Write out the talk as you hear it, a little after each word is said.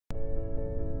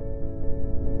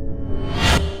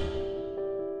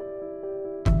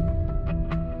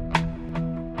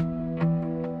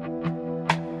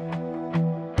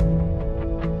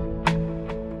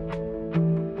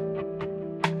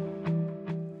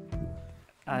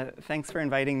Thanks for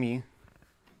inviting me.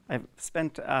 I've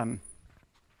spent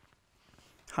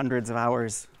hundreds of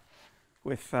hours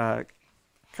with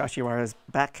Kashiwara's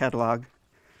back catalog,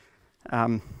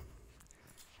 and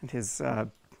his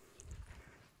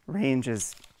range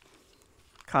is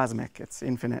cosmic. It's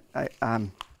infinite,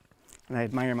 and I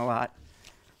admire him a lot.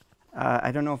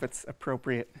 I don't know if it's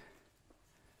appropriate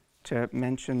to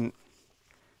mention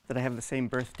that I have the same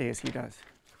birthday as he does.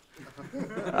 You're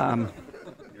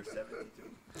 72.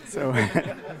 So,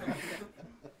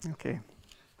 okay.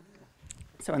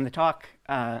 So in the talk,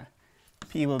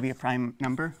 P will be a prime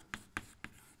number,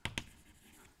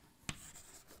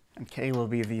 and K will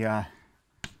be the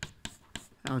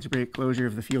algebraic closure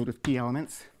of the field with P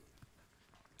elements.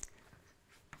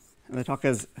 And the talk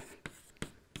is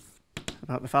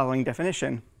about the following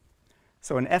definition.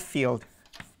 So an F field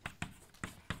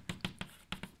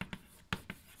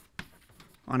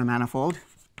on a manifold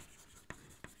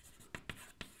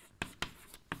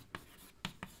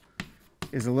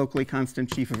is a locally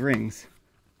constant sheaf of rings.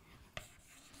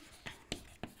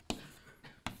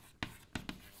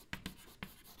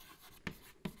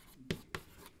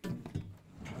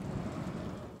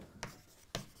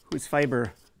 Whose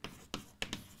fiber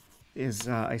is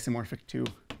isomorphic to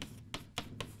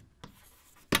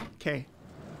K.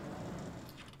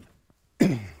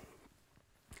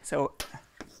 So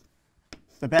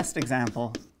the best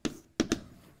example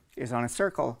is on a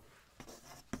circle.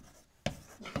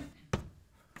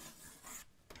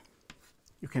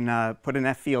 You can put an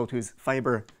F field whose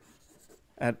fiber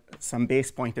at some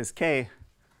base point is K.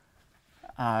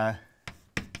 That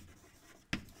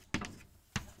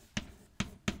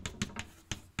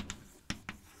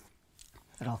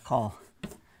I'll call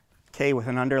K with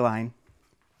an underline.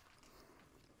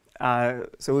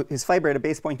 So his fiber at a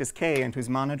base point is K, and whose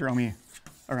monodromy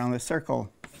around the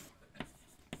circle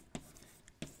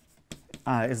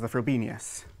is the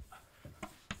Frobenius.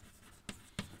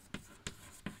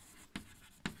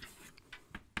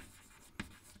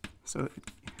 So it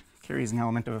carries an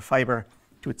element of a fiber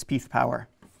to its pth power.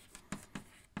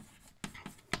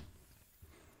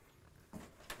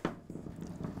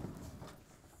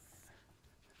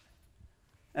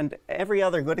 And every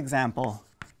other good example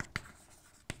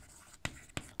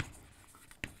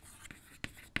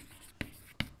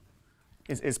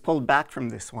is pulled back from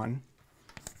this one.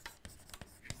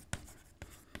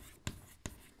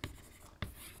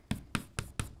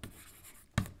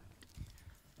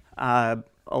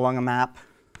 Along a map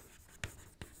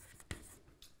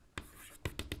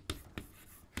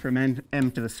from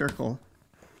M to the circle.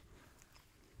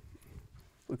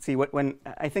 Let's see, when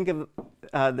I think of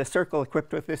the circle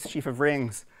equipped with this sheaf of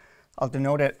rings, I'll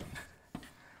denote it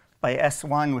by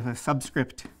S1 with a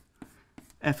subscript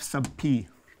F sub P.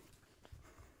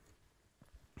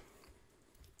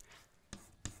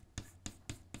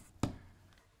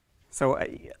 So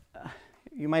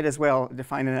you might as well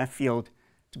define an F field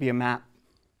to be a map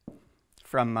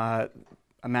from a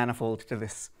manifold to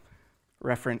this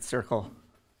reference circle.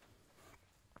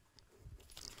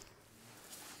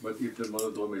 But if the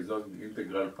monodrome is not the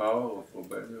integral power of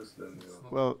Frobenius, then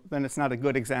well, then it's not a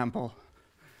good example.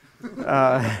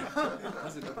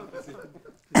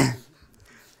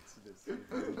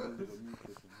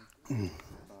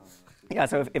 Yeah.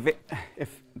 So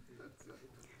if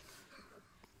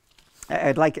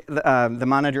I'd like the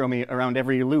monodromy around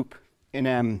every loop in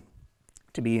M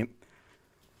to be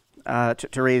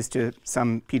to raise to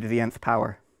some p to the nth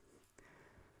power.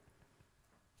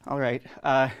 All right.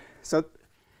 So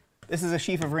this is a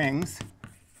sheaf of rings.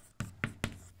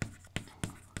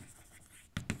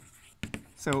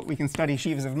 So we can study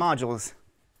sheaves of modules.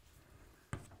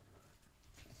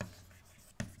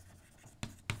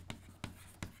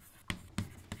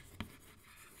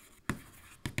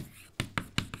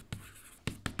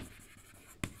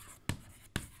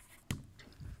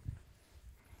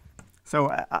 So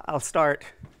I'll start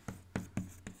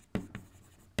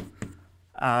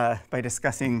by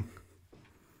discussing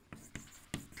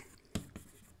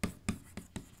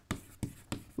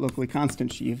locally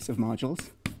constant sheaves of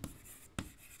modules.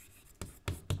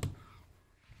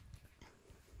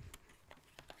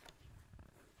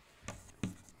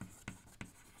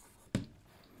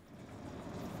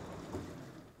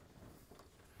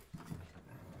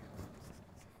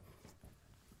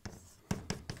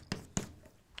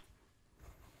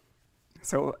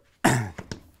 So,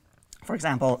 for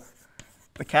example,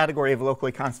 the category of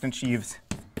locally constant sheaves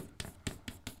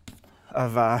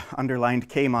of underlined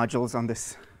K modules on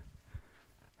this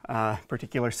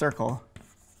particular circle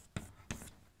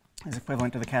is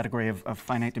equivalent to the category of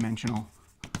finite dimensional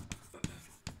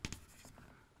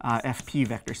FP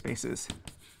vector spaces.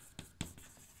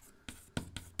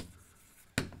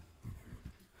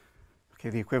 Okay,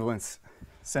 the equivalence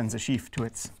sends a sheaf to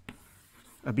its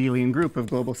abelian group of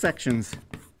global sections,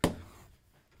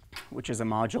 which is a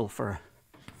module for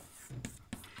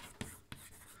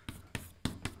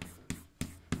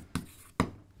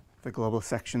the global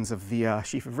sections of the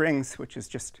sheaf of rings, which is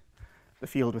just the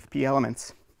field with p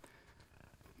elements.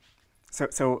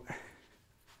 So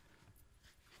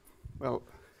well,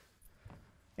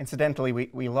 incidentally,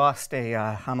 we lost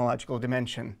a homological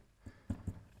dimension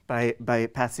by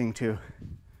passing to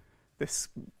this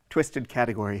twisted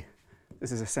category.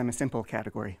 This is a semi-simple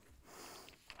category.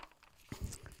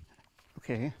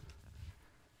 Okay,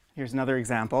 here's another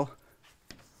example.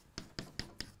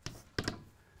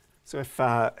 So if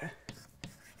I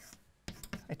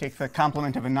take the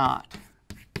complement of a knot,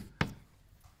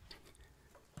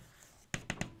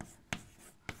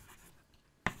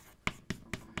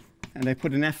 and I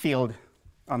put an F field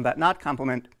on that knot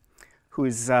complement,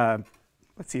 whose, let's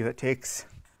see, that takes,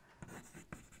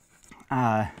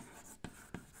 that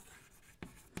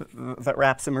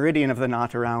wraps a meridian of the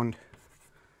knot around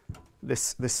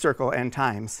this circle n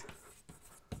times.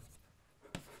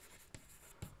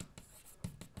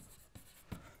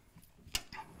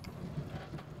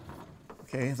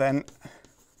 Okay, then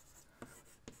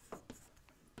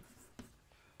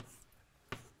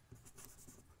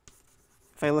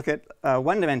if I look at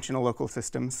one-dimensional local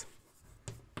systems,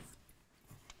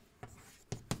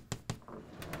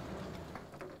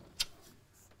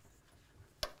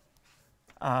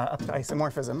 up to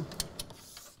isomorphism,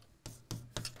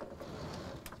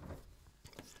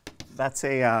 that's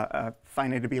a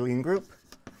finite abelian group.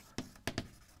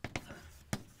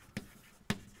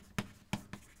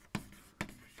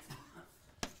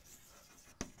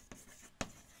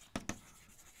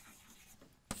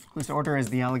 Whose order is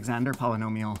the Alexander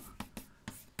polynomial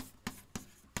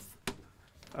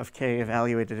of k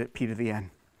evaluated at p to the n.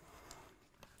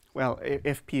 Well,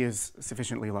 if p is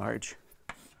sufficiently large,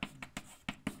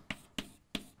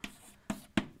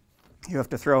 you have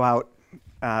to throw out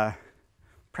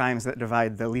primes that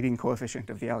divide the leading coefficient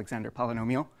of the Alexander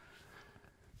polynomial.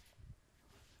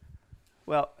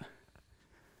 Well,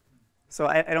 so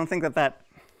I don't think that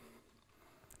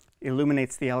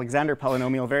illuminates the Alexander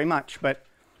polynomial very much, but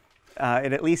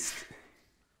it at least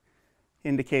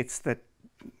indicates that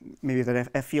maybe that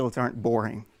F fields aren't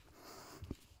boring.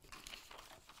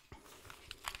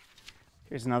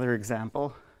 Here's another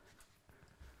example.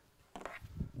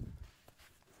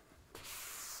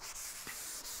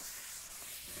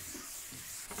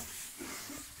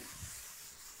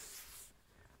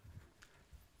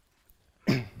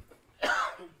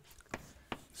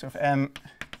 So if M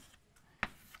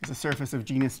is a surface of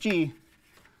genus G,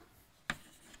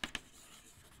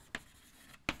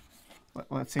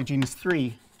 let's say genus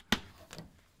 3,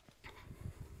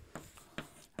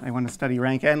 I want to study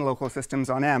rank n local systems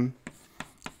on M,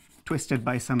 twisted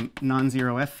by some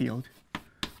non-zero F field.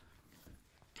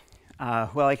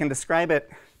 Well, I can describe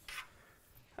it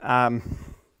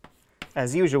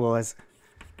as usual as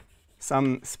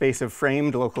some space of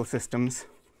framed local systems.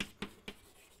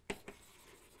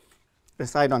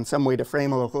 Decide on some way to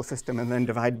frame a local system and then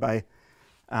divide by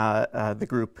the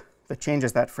group that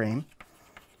changes that frame.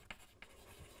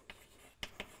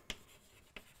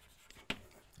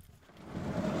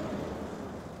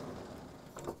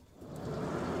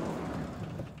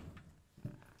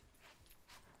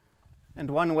 And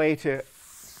one way to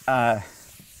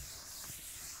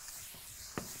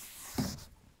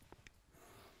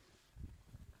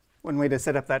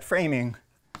set up that framing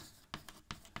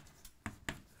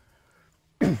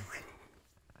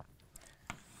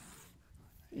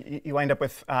you wind up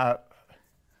with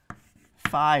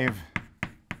 5,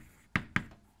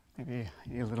 maybe I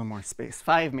need a little more space,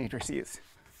 5 matrices.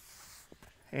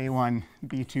 A1,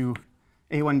 B2,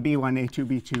 A1, B1, A2,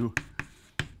 B2,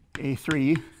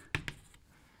 A3.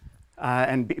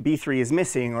 And B3 is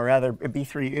missing, or rather,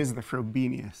 B3 is the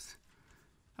Frobenius.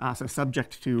 So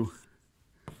subject to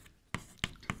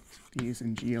B is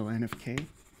in GLN of K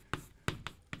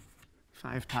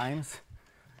 5 times.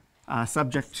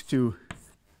 Subject to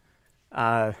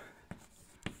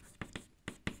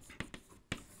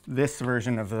this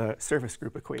version of the surface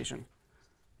group equation,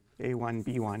 A1,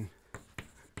 B1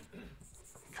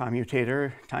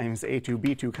 commutator times A2,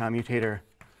 B2 commutator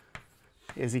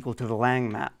is equal to the Lang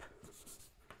map.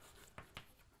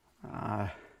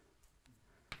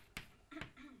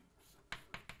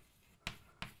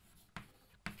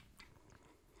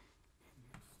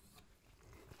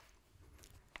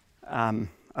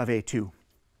 Of A2.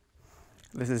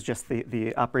 This is just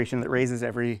the operation that raises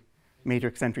every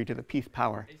matrix entry to the pth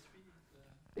power.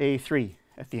 A3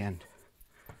 at the end.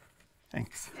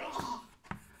 Thanks.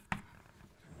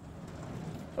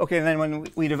 Okay, then when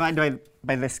we divide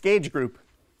by this gauge group,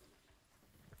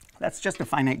 that's just a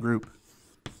finite group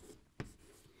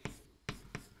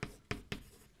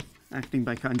acting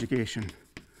by conjugation.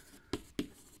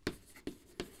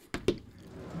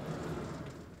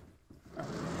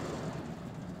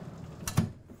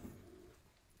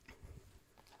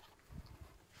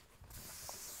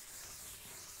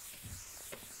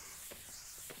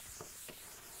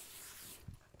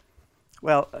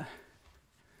 Well,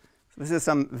 this is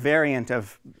some variant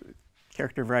of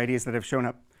character varieties that have shown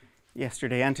up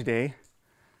yesterday and today.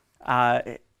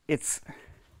 It's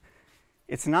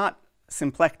not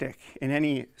symplectic in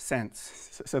any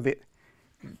sense. So the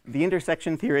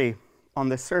intersection theory on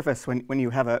this surface, when you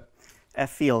have a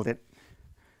F field, it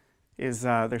is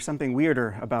there's something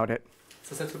weirder about it.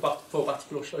 So that's for a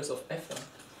particular choice of F? Huh?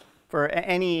 For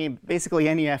basically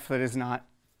any F that is not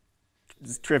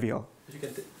trivial.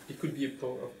 It could be a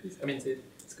power of P. I mean,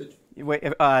 it's good.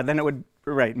 Then it would,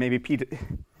 right, maybe P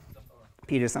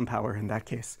to some power in that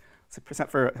case. So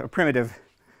for a primitive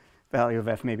value of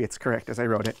F, maybe it's correct as I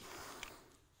wrote it.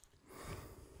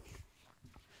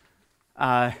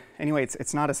 Anyway,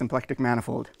 it's not a symplectic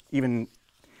manifold, even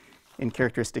in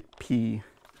characteristic P.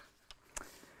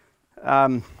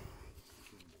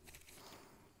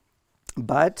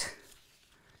 But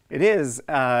it is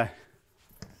at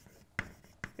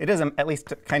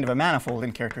least kind of a manifold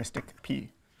in characteristic P.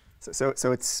 So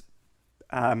it's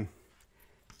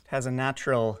has a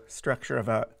natural structure of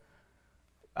a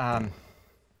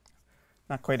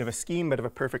not quite of a scheme, but of a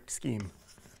perfect scheme.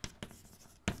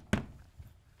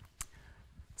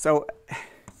 So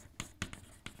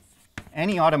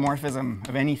any automorphism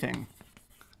of anything,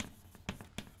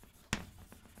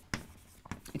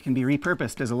 it can be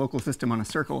repurposed as a local system on a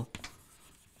circle.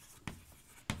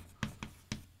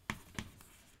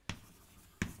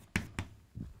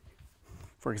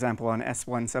 For example, on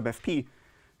S1 sub Fp.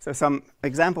 So some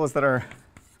examples that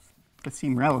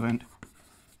seem relevant.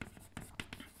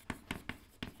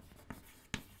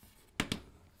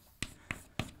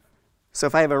 So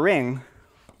if I have a ring,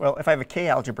 well, if I have a K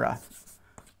algebra,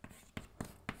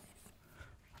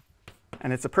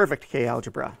 and it's a perfect K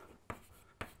algebra,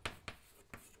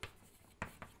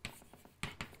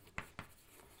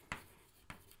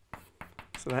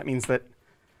 so that means that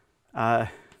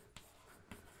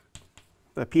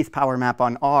the pth power map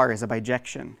on R is a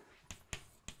bijection.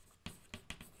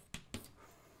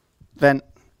 Then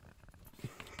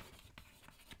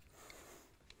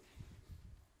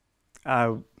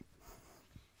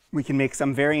we can make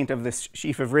some variant of this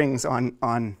sheaf of rings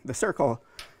on the circle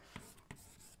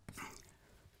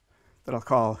that I'll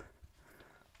call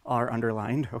R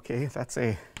underlined. Okay, that's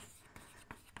a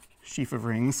sheaf of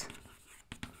rings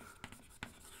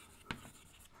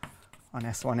on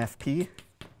S1 Fp.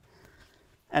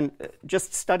 And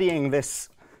just studying this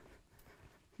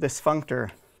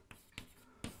functor,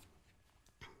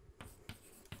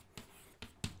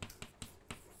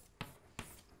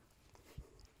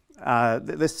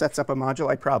 this sets up a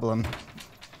moduli problem,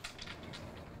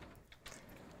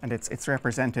 and it's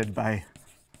represented by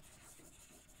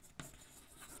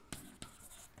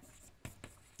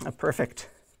a perfect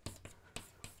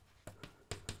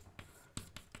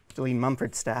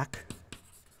Deligne-Mumford stack.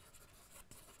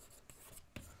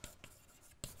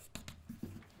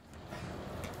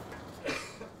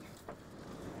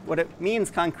 What it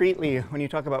means concretely when you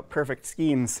talk about perfect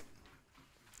schemes,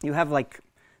 you have like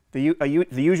the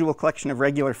usual collection of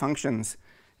regular functions,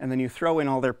 and then you throw in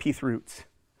all their pth roots,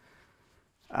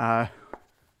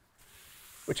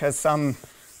 which has some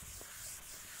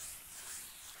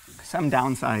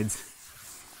downsides.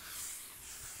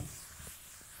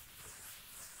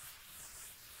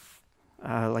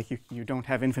 Like you don't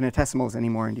have infinitesimals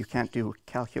anymore, and you can't do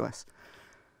calculus.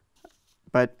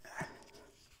 But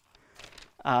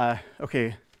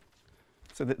okay,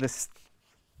 so this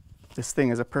thing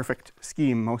is a perfect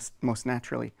scheme most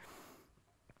naturally.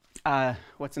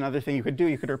 What's another thing you could do?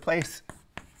 You could replace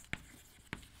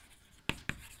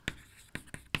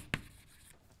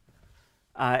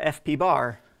Fp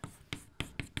bar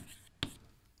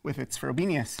with its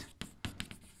Frobenius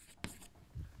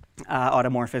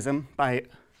automorphism by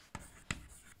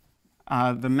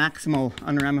the maximal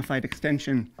unramified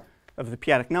extension of the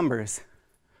p-adic numbers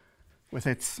with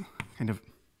its kind of,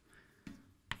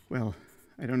 well,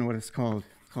 I don't know what it's called.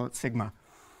 Call it sigma.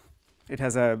 It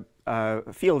has a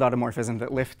field automorphism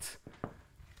that lifts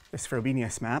this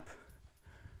Frobenius map.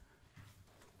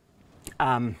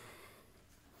 And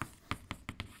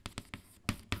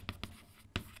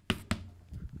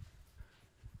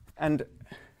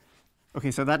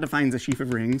okay, so that defines a sheaf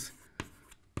of rings.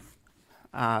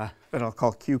 that I'll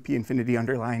call QP infinity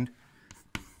underlined,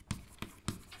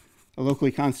 a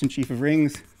locally constant sheaf of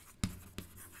rings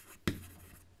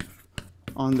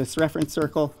on this reference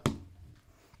circle.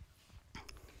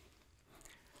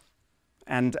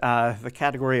 And the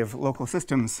category of local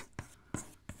systems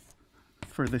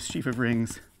for this sheaf of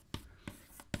rings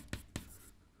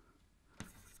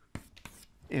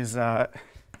is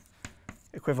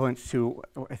equivalent to,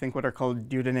 I think, what are called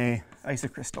Dieudonné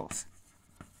isocrystals.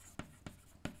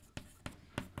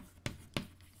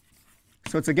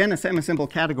 So it's again a semisimple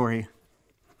category.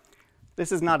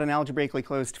 This is not an algebraically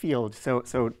closed field,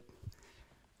 so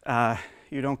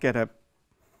you don't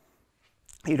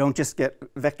just get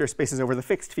vector spaces over the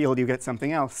fixed field, you get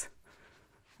something else,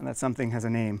 and that something has a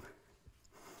name.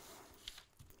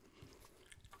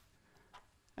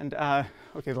 And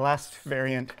okay, the last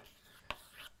variant,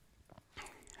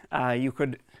 you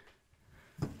could,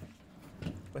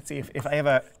 let's see, if I have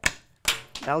an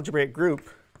algebraic group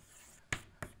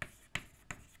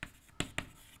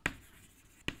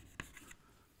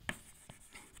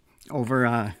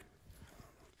over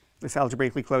this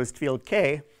algebraically closed field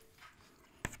K,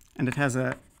 and it has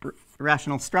a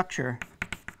rational structure,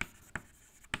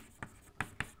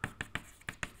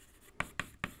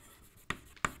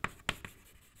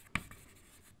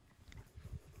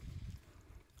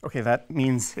 okay, that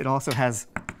means it also has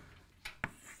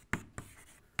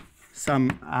some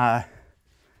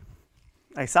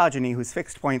isogeny whose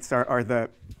fixed points are the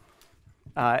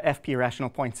FP rational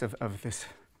points of this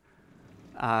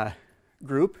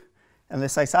group. And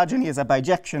this isogeny is a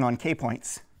bijection on K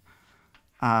points.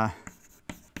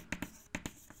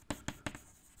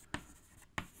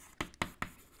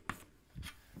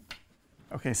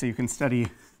 Okay, so you can study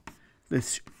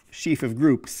this sheaf of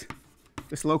groups,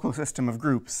 this local system of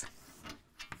groups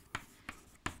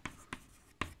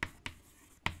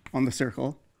on the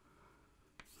circle.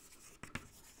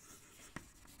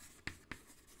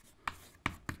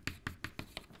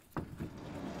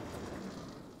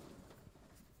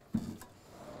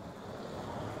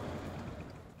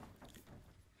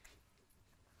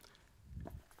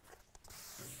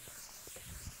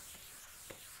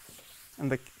 And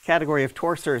the category of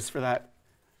torsors for that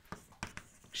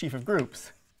sheaf of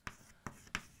groups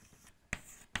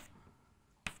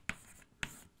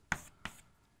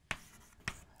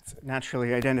it's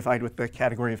naturally identified with the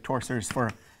category of torsors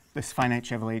for this finite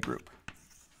Chevalier group.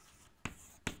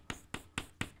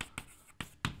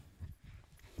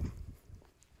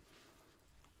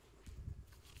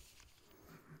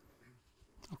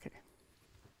 Okay.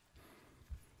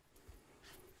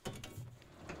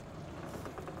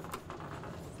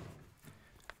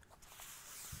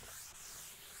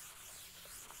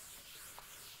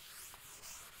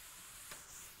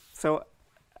 So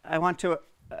I want to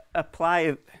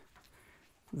apply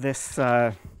this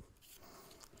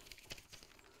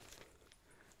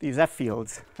these F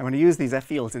fields. I want to use these F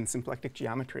fields in symplectic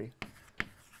geometry.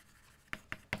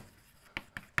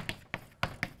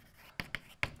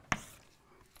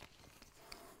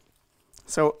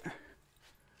 So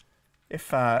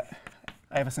if I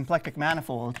have a symplectic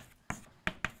manifold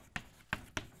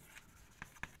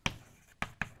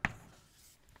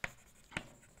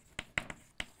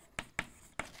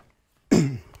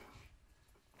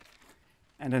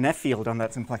and an F field on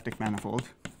that symplectic manifold,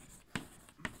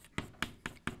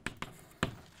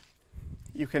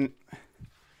 you can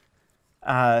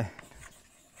try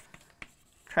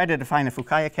to define a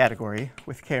Fukaya category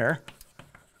with care.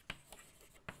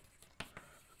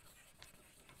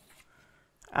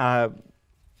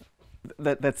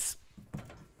 That's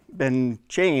been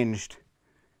changed,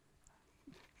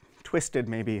 twisted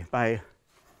maybe,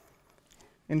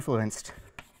 influenced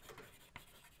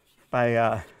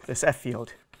by this F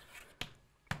field.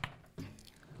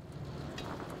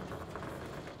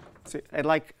 So I'd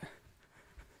like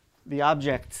the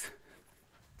objects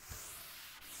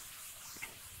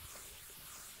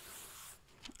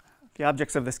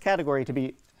of this category to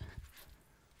be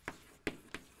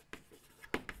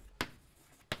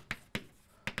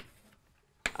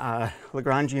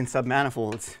Lagrangian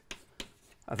submanifolds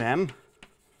of M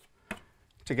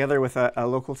together with a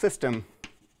local system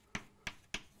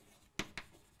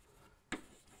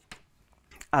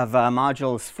of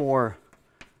modules for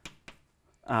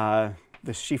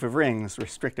this sheaf of rings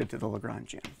restricted to the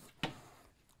Lagrangian.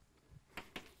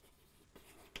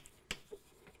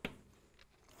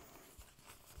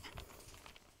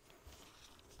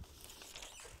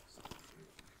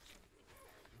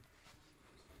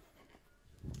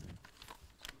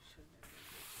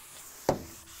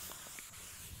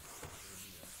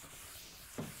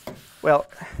 Well,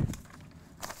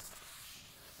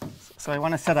 so I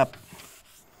want to set up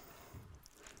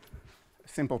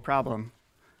simple problem.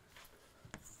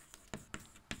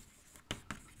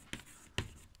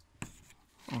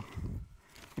 Well,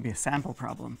 maybe a sample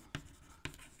problem.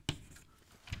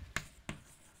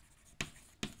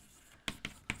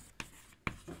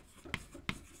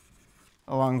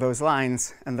 Along those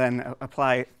lines, and then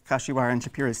apply Kashiwara and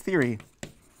Shapira's theory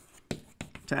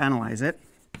to analyze it.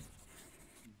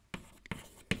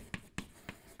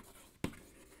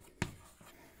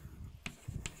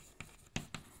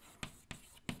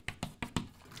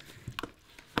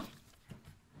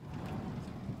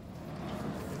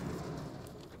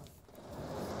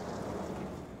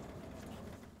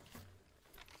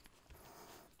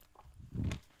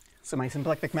 So my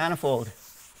symplectic manifold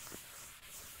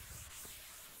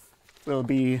will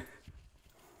be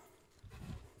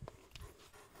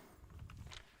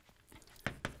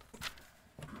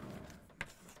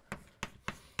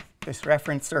this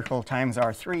reference circle times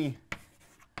R3,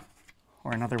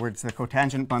 or in other words, the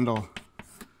cotangent bundle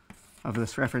of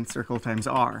this reference circle times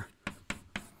R.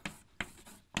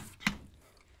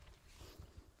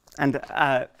 And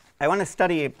I want to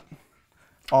study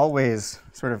always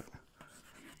sort of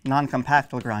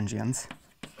non-compact Lagrangians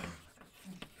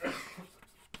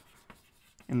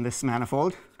in this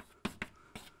manifold.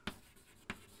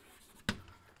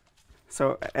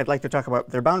 So I'd like to talk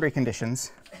about their boundary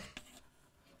conditions.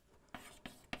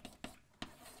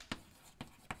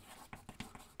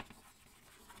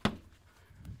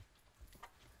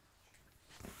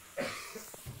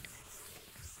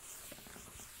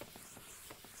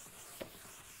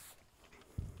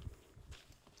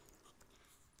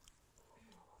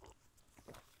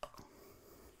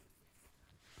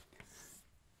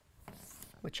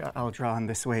 Which I'll draw in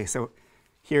this way. So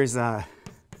here's the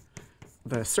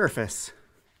surface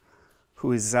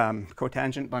whose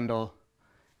cotangent bundle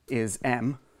is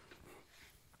M.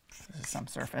 This is some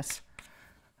surface.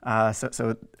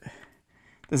 So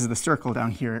this is the circle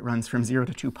down here. It runs from 0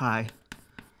 to 2 pi.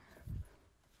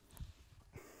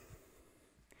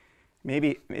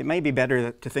 Maybe it might be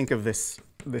better to think of this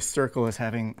circle as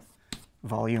having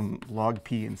volume log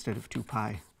p instead of 2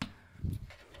 pi.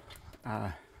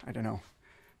 I don't know.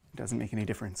 It doesn't make any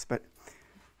difference. But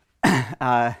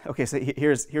okay, so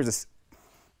here's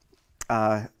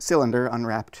a cylinder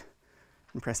unwrapped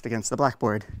and pressed against the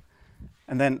blackboard.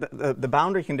 And then the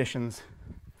boundary conditions,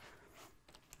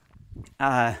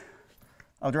 I'll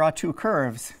draw two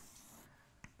curves,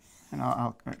 and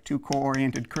I'll two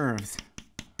co-oriented curves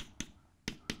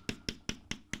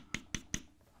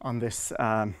on this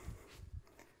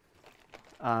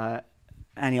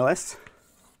annulus.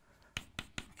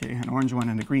 Okay, an orange one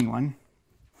and a green one.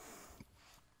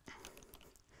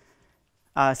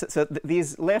 So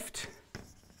these lift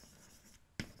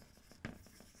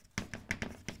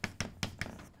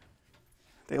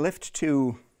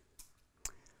to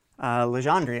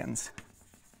Legendrian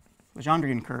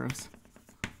curves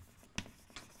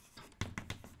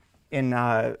in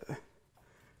kind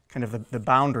of the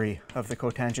boundary of the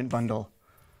cotangent bundle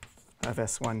of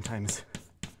S1 times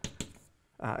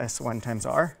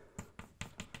R.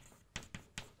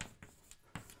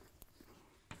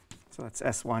 So that's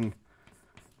S1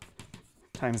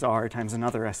 times R times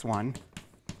another S1.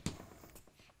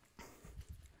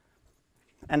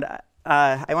 And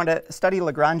I want to study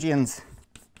Lagrangians.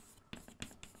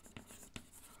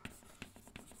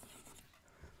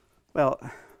 Well,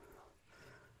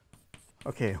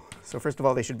 okay, so first of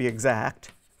all, they should be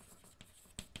exact.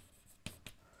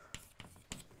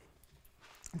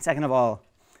 And second of all,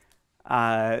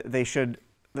 they should,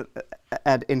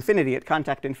 at infinity, at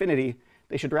contact infinity,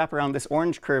 they should wrap around this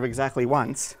orange curve exactly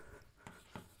once.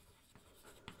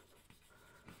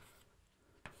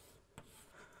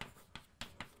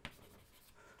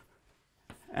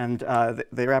 And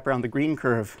they wrap around the green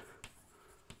curve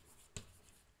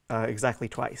exactly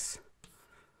twice.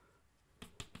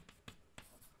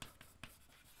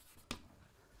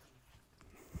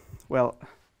 Well,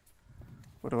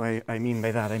 what do I mean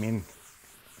by that? I mean,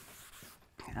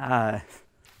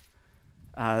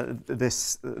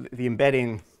 the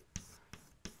embedding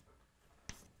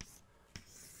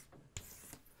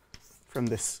from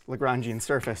this Lagrangian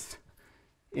surface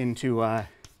into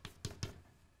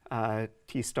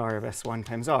T star of S1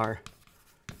 times R,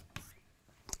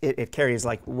 it carries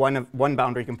like one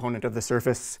boundary component of the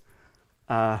surface.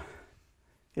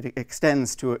 It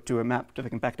extends to a map to the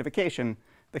compactification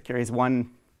that carries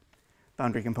one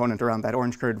boundary component around that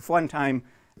orange curve one time,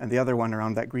 and the other one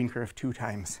around that green curve 2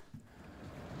 times.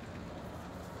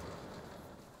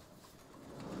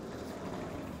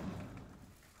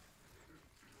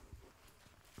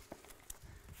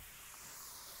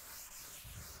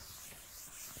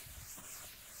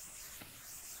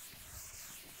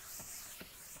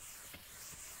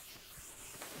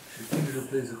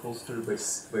 There's a whole story by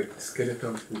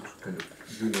skeletons, which kind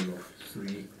of union of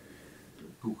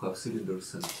two half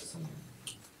cylinders and some,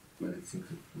 well, it seems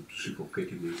a ship of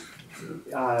categories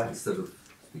instead of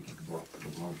speaking about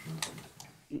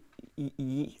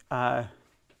Lagrange.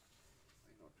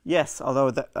 Yes, although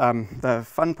the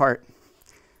fun part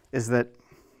is that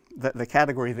the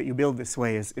category that you build this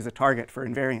way is a target for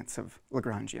invariants of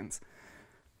Lagrangians.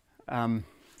 And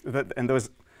those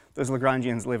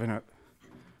Lagrangians live in a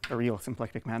real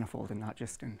symplectic manifold and not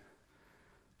just in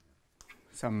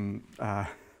some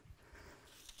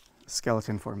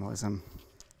skeleton formalism.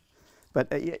 But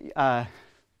well,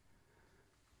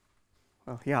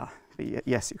 yeah,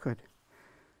 yes, you could.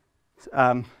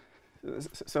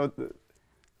 So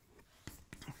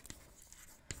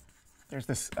there's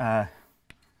this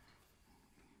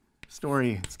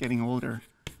story, it's getting older,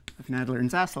 of Nadler and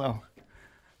Zaslow.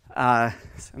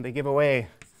 And they give away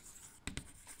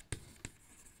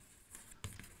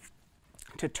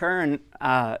to turn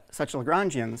such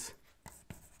Lagrangians,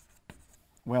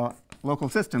 well, local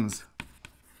systems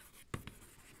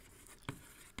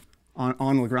on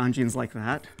Lagrangians like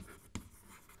that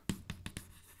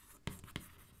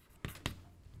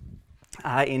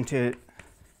into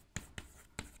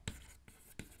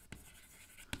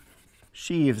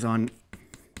sheaves on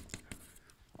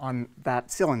that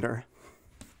cylinder.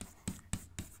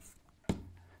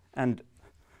 And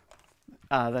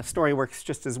the story works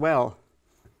just as well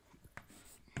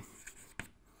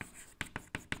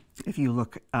if you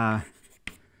look at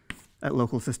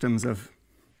local systems of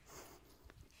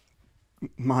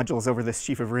modules over this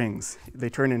sheaf of rings.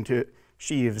 They turn into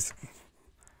sheaves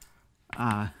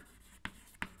of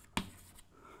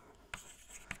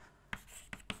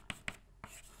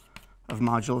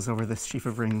modules over this sheaf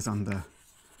of rings on the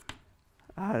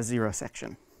zero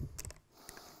section.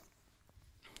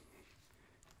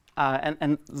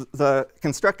 And the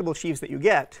constructible sheaves that you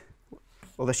get,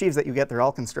 well, the sheaves that you get, they're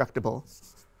all constructible.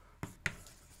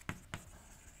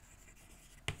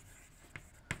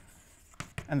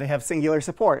 And they have singular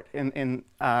support in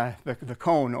the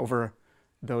cone over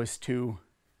those two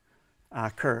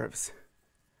curves.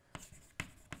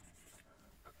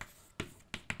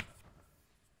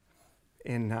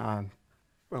 In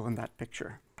that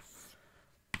picture.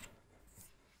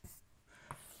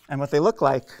 And what they look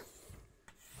like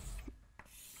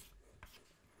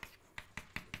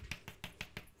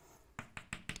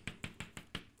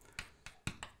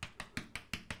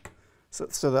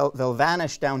so they'll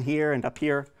vanish down here and up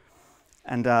here,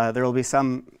 and there will be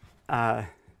some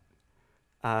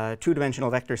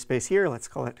two-dimensional vector space here. Let's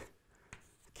call it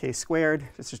k squared.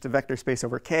 It's just a vector space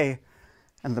over k,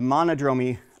 and the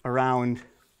monodromy around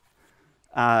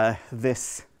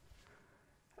this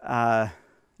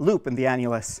loop in the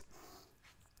annulus,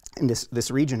 in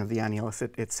this region of the annulus,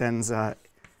 it sends the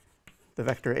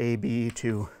vector a, b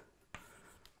to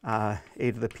a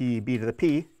to the p, b to the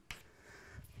p.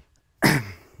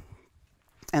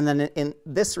 And then in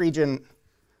this region,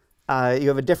 you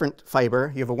have a different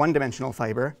fiber. You have a one-dimensional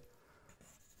fiber.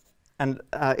 And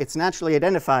it's naturally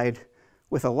identified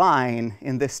with a line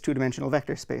in this two-dimensional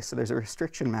vector space. So there's a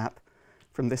restriction map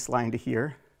from this line to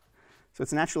here. So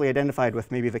it's naturally identified with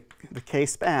maybe the k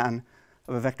span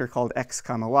of a vector called x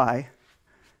comma y.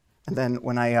 And then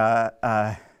when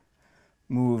I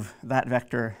move that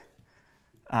vector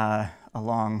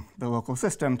along the local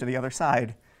system to the other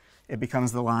side, it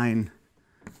becomes the line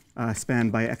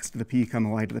spanned by x to the p comma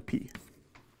y to the p.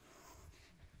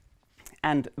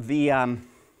 And the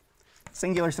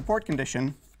singular support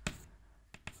condition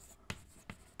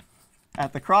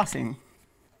at the crossing,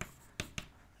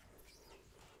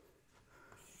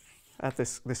 at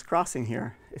this crossing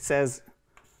here, it says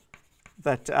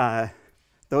that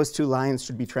those two lines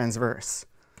should be transverse,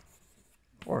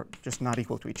 or just not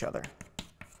equal to each other.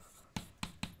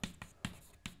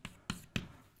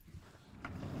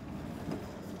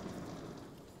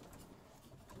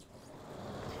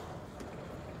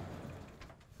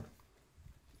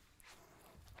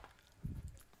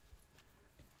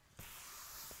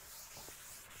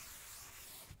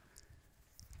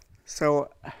 So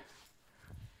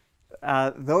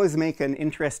those make an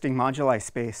interesting moduli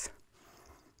space.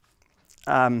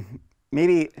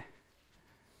 Maybe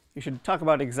you should talk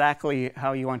about exactly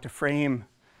how you want to frame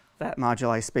that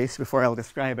moduli space before I'll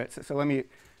describe it. So let me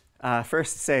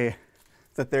first say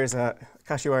that there's a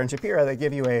Kashiwara and Shapira that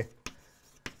give you a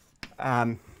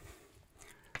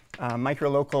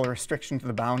microlocal restriction to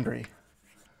the boundary.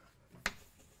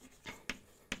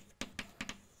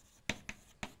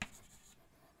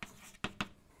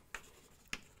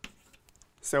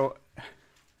 So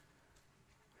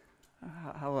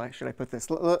how should I put this?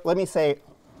 Let me say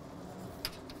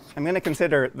I'm going to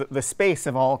consider the space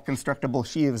of all constructible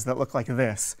sheaves that look like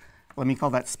this. Let me call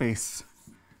that space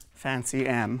fancy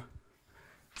M.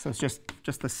 So it's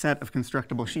just the set of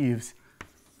constructible sheaves,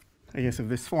 I guess, of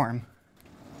this form.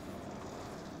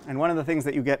 And one of the things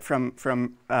that you get from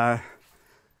the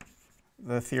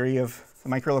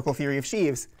microlocal theory of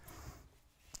sheaves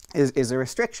is a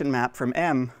restriction map from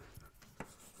M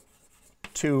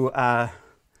to,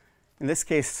 in this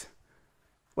case,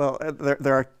 well,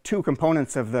 there are two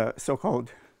components of the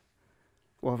so-called,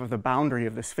 well, of the boundary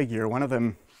of this figure. One of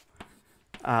them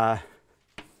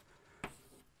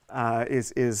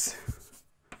is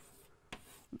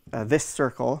this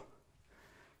circle.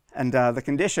 And the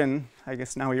condition, I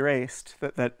guess now erased,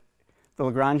 that the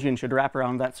Lagrangian should wrap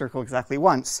around that circle exactly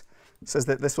once, says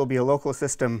that this will be a local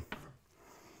system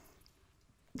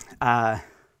a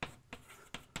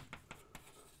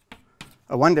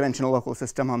one-dimensional local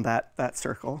system on that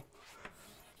circle,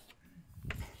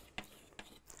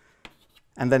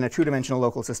 and then a two-dimensional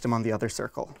local system on the other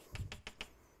circle.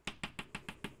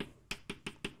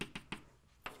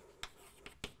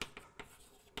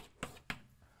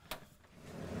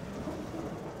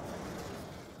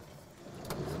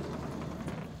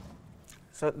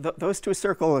 So those two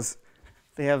circles,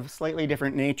 they have slightly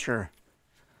different nature.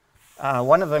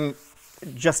 One of them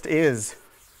just is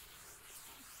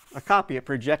a copy. It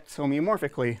projects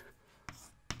homeomorphically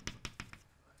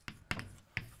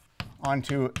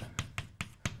onto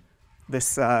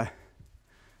this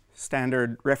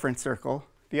standard reference circle.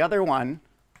 The other one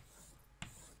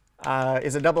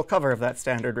is a double cover of that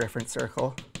standard reference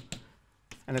circle.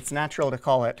 And it's natural to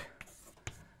call it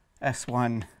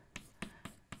S1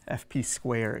 FP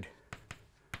squared.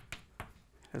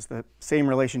 It has the same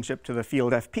relationship to the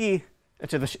field FP,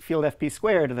 to the field FP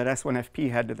squared that S1 FP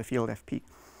had to the field FP.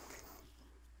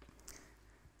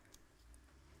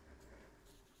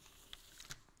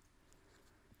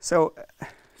 So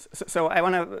I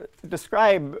want to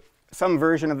describe some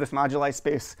version of this moduli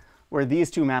space where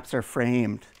these two maps are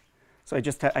framed. So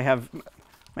I have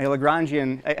my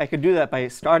Lagrangian. I could do that by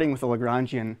starting with a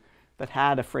Lagrangian that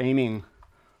had a framing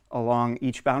along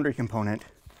each boundary component.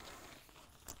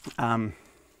 So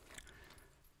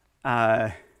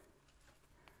the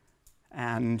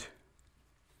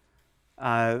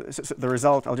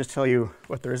result, I'll just tell you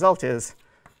what the result is.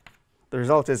 The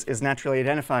result is naturally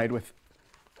identified with,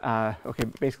 OK,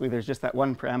 basically there's just that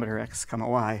one parameter x comma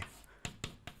y.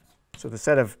 So the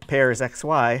set of pairs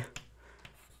xy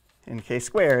in k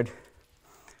squared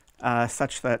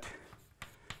such that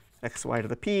xy to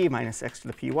the p minus x to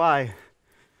the py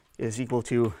is equal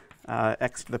to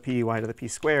x to the p y to the p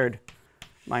squared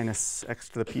minus x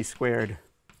to the p squared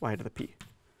y to the p.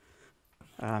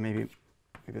 Maybe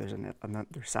there's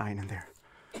another sign in there.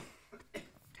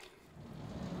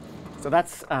 So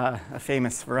that's a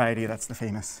famous variety. That's the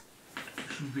famous.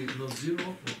 Should be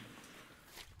non-zero.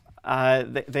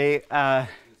 They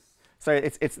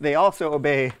also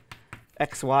obey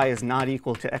xy is not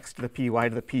equal to x to the p y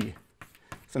to the p.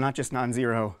 So not just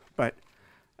non-zero, but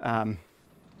right.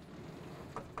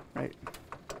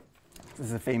 This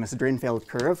is a famous Drinfeld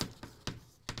curve,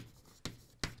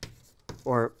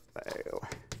 or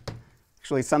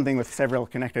actually something with several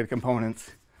connected components,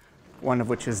 one of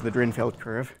which is the Drinfeld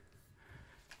curve.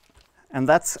 And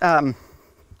that's the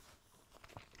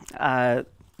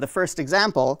first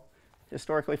example,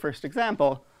 historically first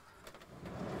example,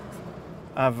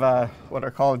 of what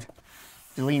are called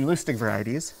Deligne-Lusztig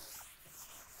varieties.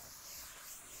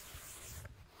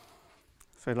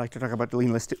 So I'd like to talk about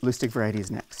Deligne-Lusztig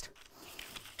varieties next.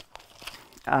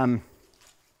 And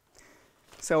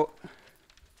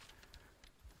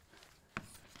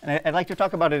I'd like to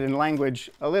talk about it in language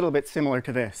a little bit similar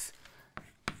to this.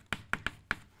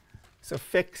 So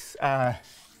fix a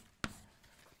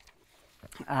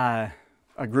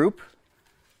group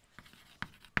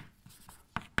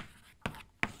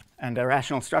and a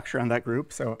rational structure on that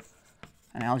group, so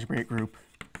an algebraic group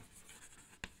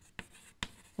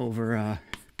over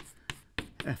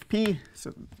FP.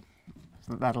 So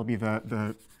that'll be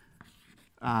the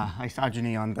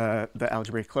isogeny on the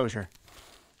algebraic closure.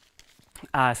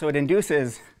 So it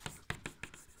induces,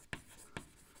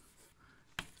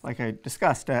 like I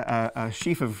discussed, a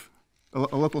sheaf of a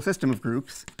local system of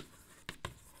groups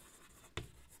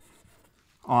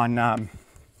on an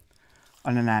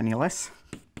annulus.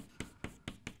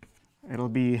 It'll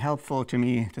be helpful to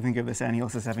me to think of this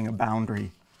annulus as having a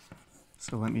boundary.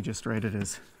 So let me just write it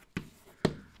as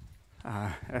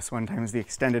S1 times the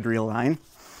extended real line.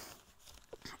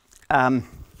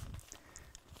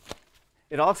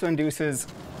 It also induces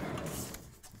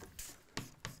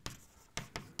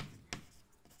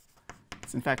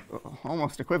it's in fact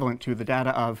almost equivalent to the data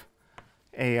of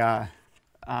a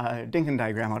Dynkin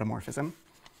diagram automorphism.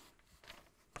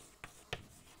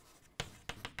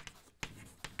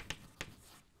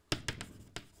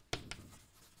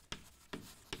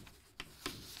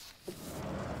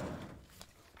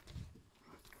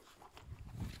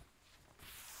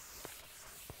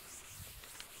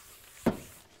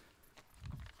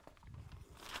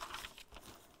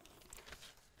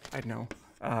 I don't know,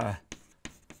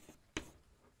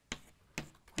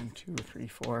 1, 2, 3,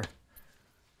 4,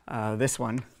 this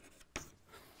one.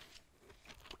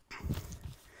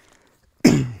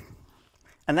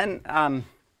 And then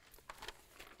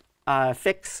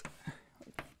fix,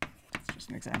 that's just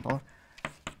an example,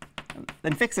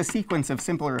 then fix a sequence of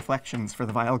simple reflections for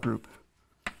the Weil group,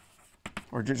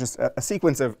 or just a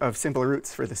sequence of simple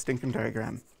roots for this Dynkin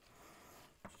diagram.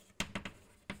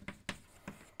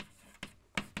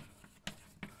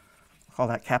 Call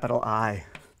that capital I.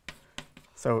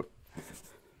 So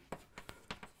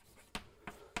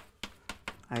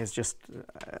I is just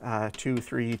 2,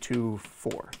 3, 2,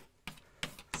 4,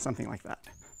 something like that.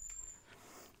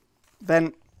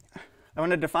 Then I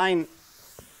want to define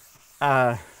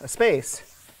a space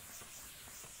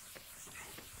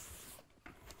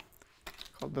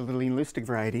called the Deligne-Lusztig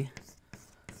variety,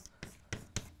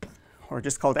 or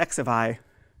just called X of I.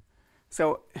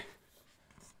 So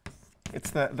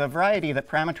it's the variety that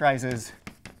parameterizes,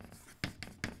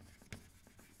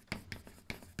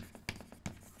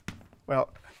 well,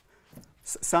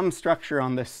 some structure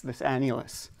on this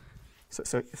annulus.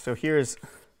 So here's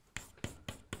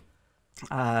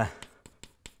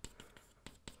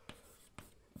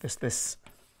this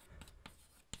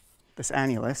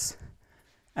annulus,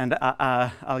 and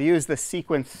I'll use this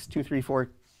sequence 2, 3, 4,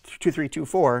 2, 3, 2,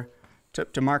 4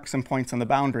 to mark some points on the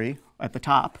boundary at the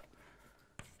top.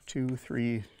 2,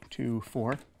 3, 2,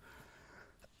 4.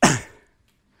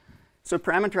 So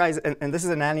parameterize, and this is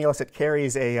an annulus that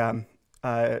carries a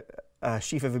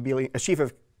sheaf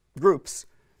of groups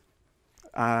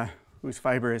whose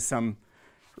fiber is some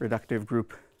reductive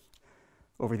group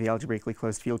over the algebraically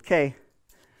closed field K.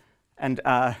 And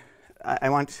I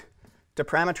want to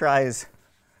parameterize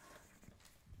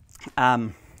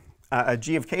a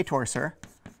G of K torsor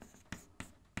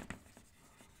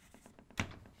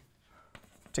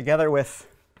together with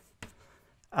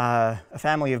a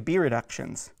family of B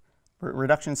reductions,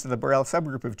 reductions to the Borel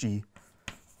subgroup of G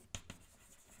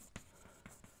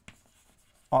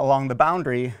along the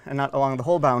boundary, and not along the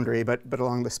whole boundary, but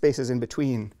along the spaces in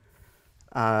between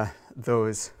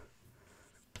those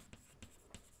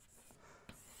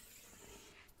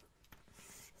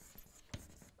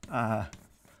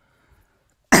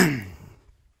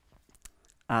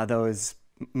those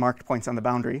marked points on the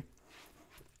boundary.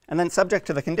 And then subject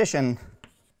to the condition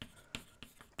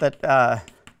that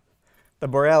the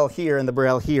Borel here and the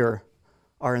Borel here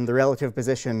are in the relative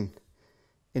position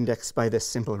indexed by this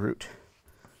simple root.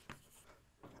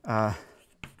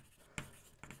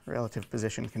 Relative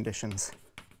position conditions.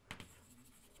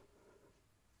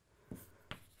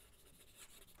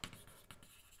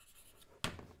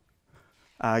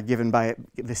 Given by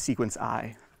the sequence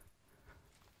I.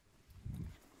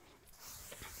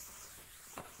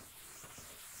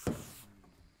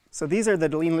 So these are the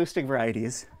Deligne-Lusztig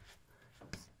varieties.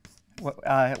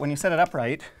 When you set it up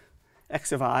right,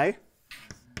 X of I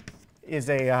is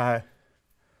a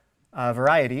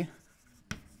variety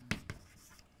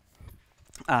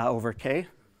over K.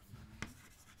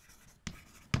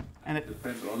 And it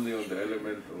depends only on the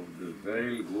element of the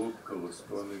Weil group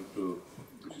corresponding to.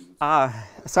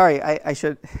 Sorry, I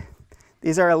should.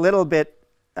 These are a little bit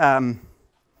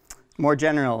more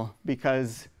general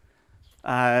because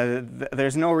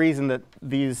there's no reason that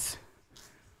these.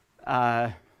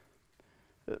 What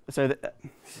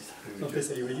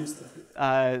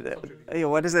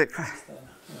is it?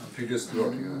 Reduced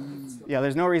word. Yeah,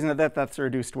 there's no reason that that's a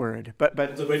reduced word. But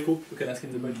the braid group, you can ask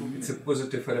him the braid group. It's a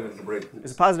positive element of the braid group.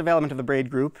 It's a positive element of the braid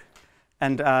group,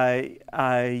 and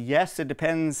yes, it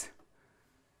depends.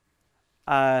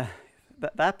 That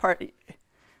part.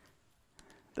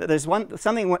 There's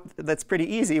something that's pretty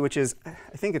easy, which is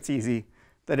I think it's easy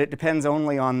that it depends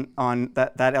only on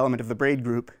that element of the braid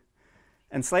group,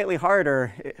 and slightly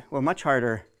harder, well, much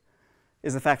harder,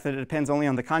 is the fact that it depends only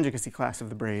on the conjugacy class of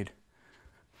the braid.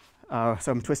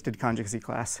 Some twisted conjugacy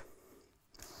class,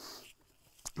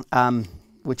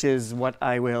 which is what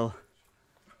I will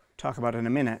talk about in a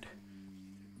minute.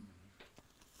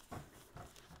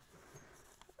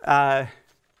 So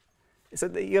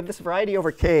you have this variety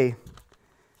over K,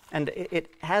 and it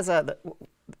has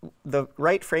the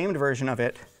right framed version of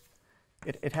it.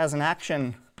 It has an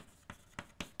action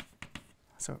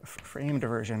so framed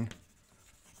version.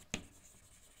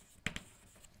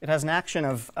 It has an action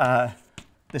of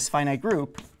this finite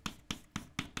group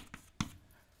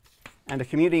and a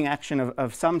commuting action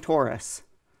of some torus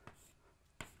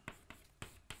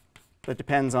that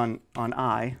depends on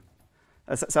I,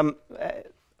 some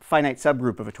finite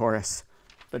subgroup of a torus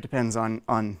that depends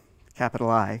on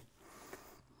capital I.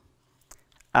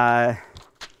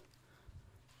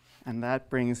 And that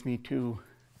brings me to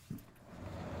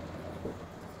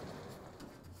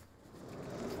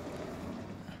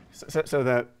so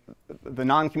the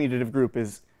non-commutative group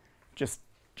is just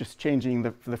changing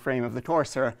the frame of the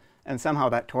torus, and somehow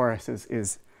that torus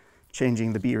is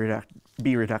changing the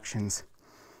B reductions.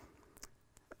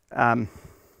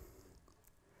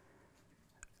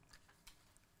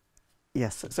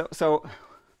 Yes. So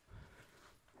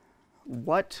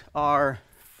what are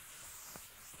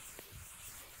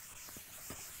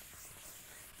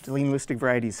Deligne-Lusztig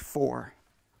varieties for?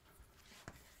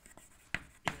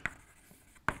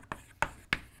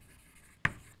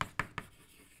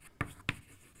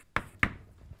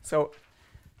 So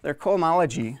their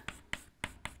cohomology,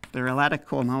 their elatic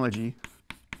cohomology,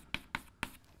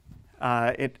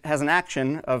 it has an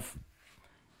action of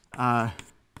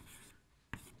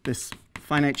this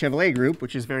finite Chevalier group,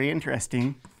 which is very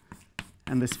interesting,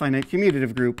 and this finite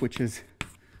commutative group, which is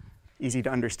easy to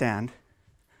understand.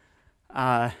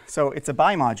 So it's a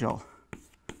bimodule.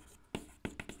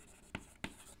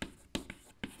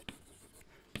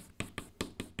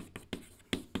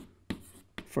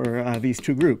 For these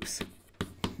two groups.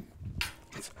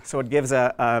 So it gives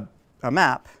a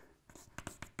map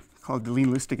called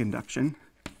Deligne-Lusztig induction.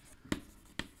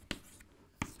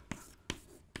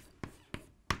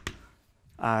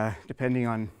 Depending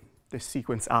on this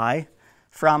sequence I,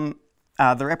 from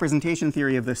the representation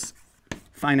theory of this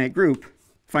finite group,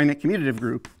 finite commutative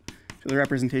group, to the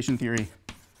representation theory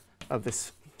of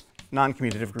this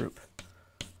non-commutative group.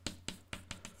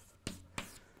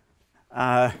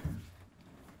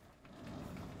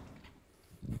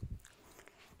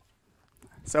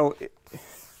 So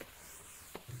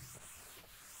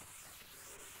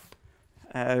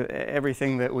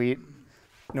everything that we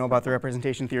know about the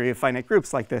representation theory of finite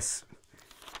groups like this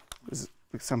is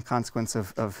some consequence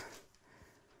of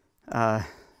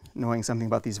knowing something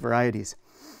about these varieties.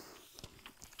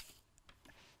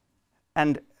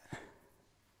 And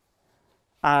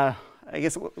I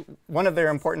guess one of their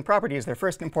important properties, their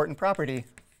first important property,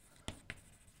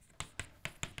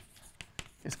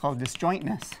 is called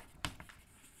disjointness.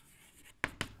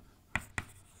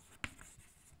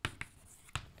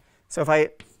 So if I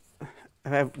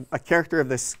have a character of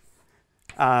this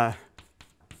torus,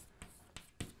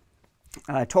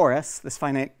 this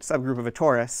finite subgroup of a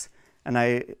torus, and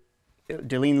I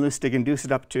Deligne-Lusztig induce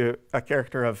it up to a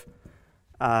character of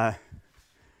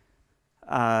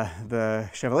the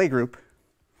Chevalier group,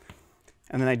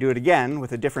 and then I do it again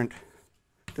with a different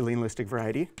Deligne-Lusztig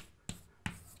variety,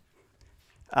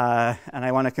 and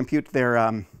I want to compute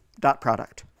their dot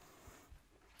product.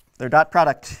 Their dot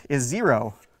product is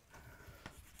 0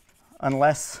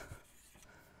 unless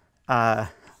I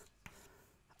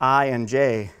and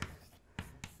j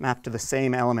map to the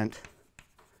same element,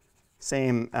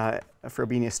 same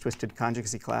Frobenius twisted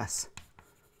conjugacy class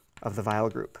of the Weil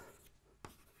group.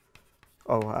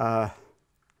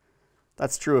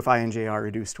 That's true if I and j are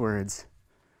reduced words.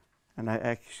 And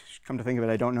I come to think of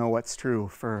it, I don't know what's true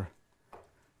for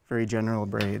very general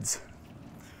braids.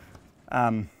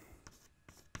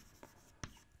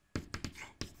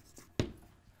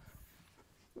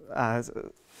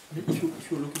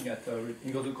 If you're looking at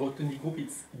in the Grothendieck group,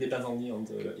 it depends only on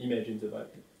the image in the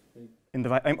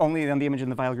Weil. I'm only on the image in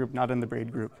the Weil group, not in the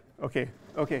braid group. Okay,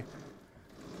 okay.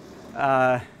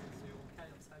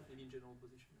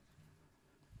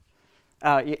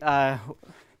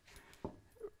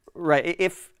 Right.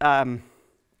 If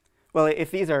well,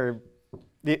 if these are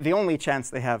the only chance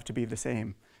they have to be the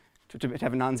same, to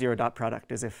have a non-zero dot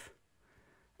product, is if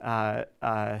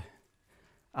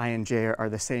I and j are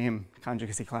the same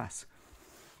conjugacy class.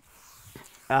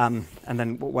 And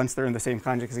then once they're in the same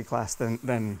conjugacy class,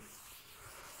 then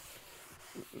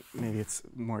maybe it's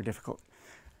more difficult.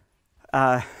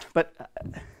 So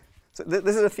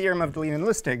this is a theorem of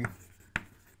Deligne-Lusztig.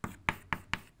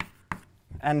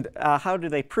 And how do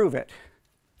they prove it?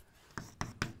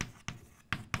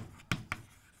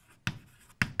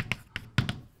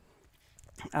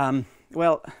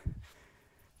 Well,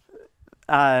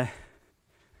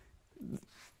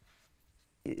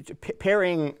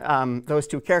 pairing those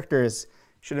two characters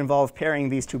should involve pairing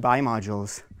these two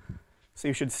bimodules. So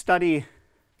you should study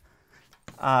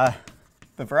the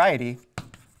variety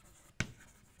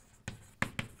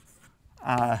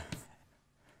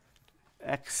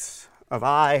x of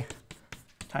I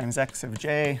times x of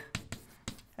j,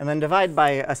 and then divide by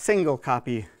a single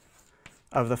copy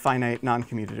of the finite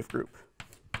non-commutative group.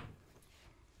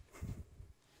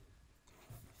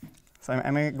 So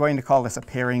I'm going to call this a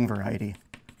pairing variety.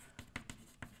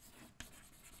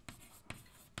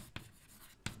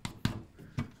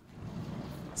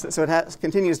 So it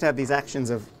continues to have these actions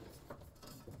of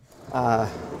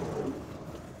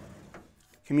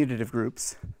commutative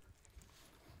groups.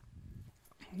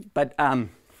 But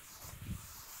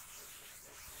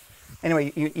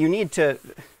anyway, you need to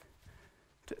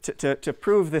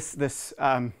prove this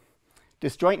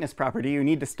disjointness property, you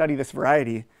need to study this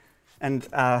variety. And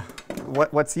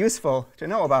what's useful to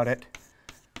know about it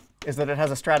is that it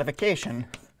has a stratification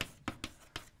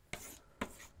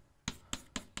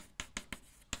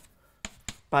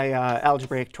by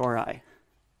algebraic tori.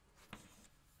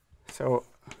 So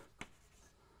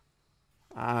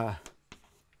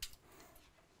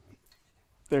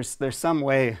there's some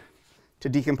way to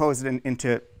decompose it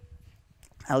into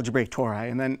algebraic tori,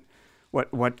 and then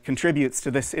what contributes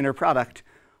to this inner product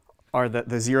are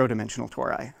the zero-dimensional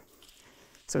tori.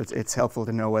 So it's helpful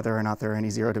to know whether or not there are any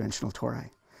zero-dimensional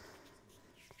tori.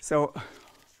 So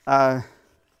all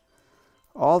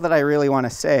that I really want to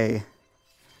say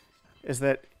is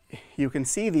that you can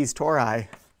see these tori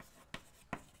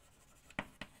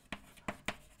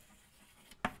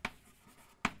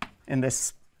in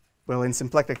this, well, in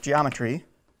symplectic geometry,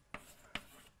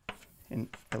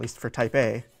 at least for type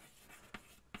A,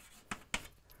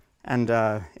 and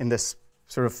in this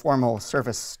sort of formal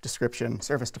surface description,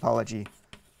 surface topology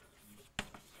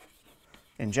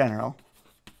in general.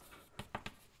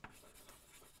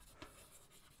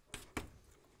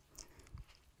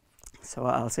 So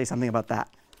I'll say something about that.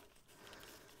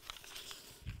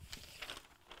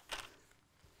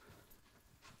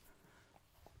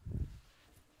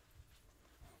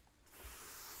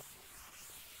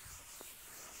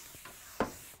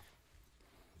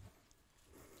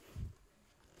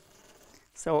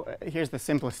 So here's the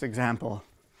simplest example.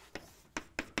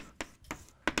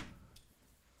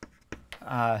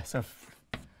 So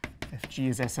if G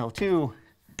is SL2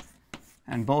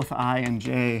 and both I and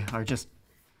J are just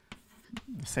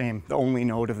the same, the only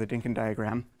node of the Dynkin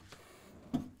diagram,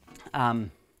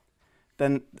 then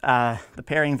the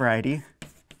pairing variety,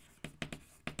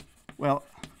 well,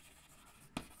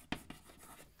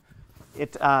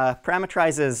 it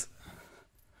parametrizes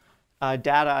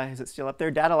data, is it still up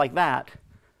there? Data like that,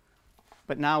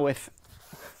 but now with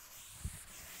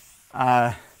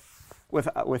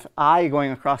I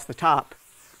going across the top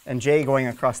and J going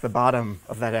across the bottom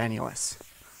of that annulus.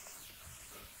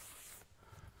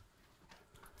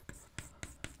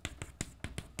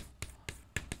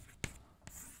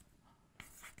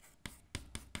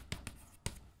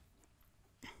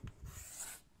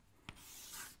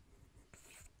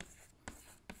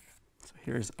 So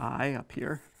here's I up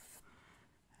here,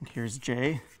 and here's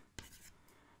J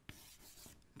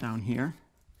down here.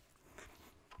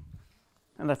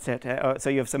 And that's it. So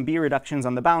you have some B reductions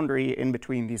on the boundary in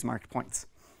between these marked points.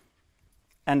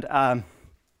 And so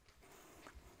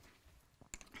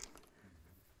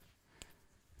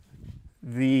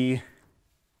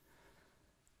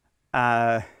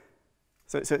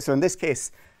in this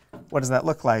case, what does that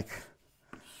look like?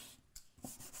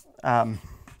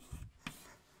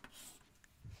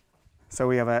 So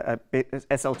we have a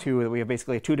SL2, we have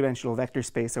basically a two-dimensional vector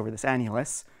space over this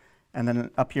annulus. And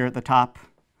then up here at the top,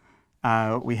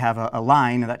 we have a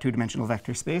line of that two-dimensional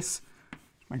vector space.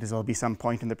 Might as well be some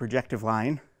point in the projective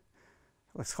line.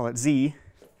 Let's call it Z.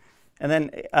 And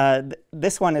then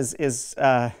this one is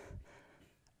I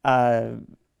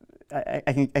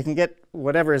can get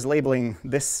whatever is labeling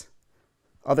this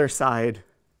other side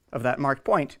of that marked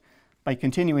point by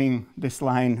continuing this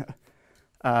line.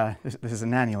 This is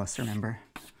an annulus, remember.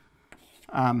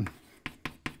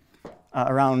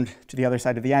 Around to the other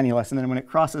side of the annulus, and then when it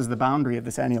crosses the boundary of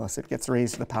this annulus, it gets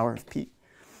raised to the power of p.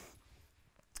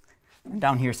 And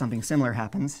down here, something similar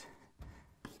happens.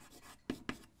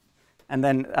 And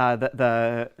then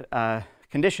the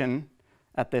condition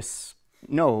at this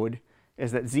node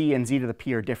is that z and z to the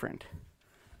p are different.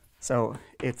 So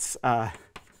it's the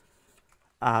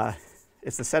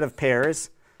set of pairs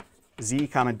z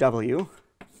comma w,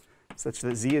 such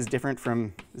that z is different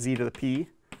from z to the p,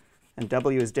 and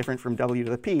w is different from w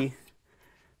to the p.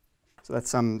 So that's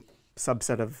some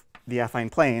subset of the affine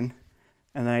plane.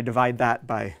 And then I divide that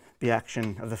by the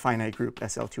action of the finite group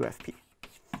SL2FP.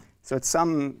 So it's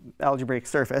some algebraic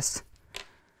surface.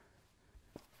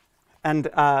 And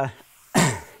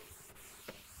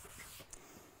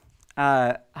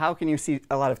how can you see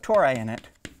a lot of tori in it?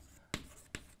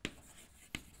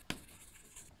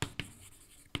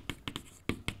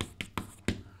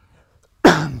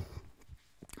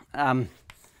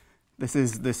 This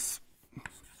is this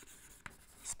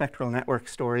spectral network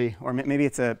story, or maybe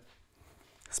it's a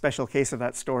special case of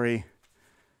that story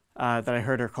that I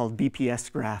heard are called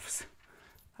BPS graphs.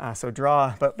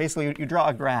 But basically you draw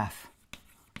a graph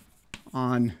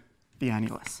on the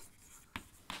annulus.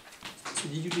 So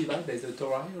did you divide by the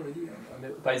tori already?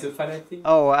 By the finite thing?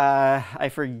 Oh, I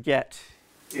forget.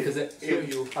 Because here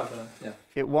you have yeah.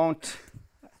 It won't.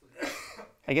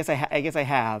 I guess I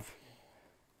have.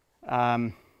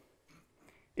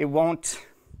 It won't.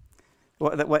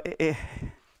 I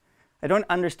don't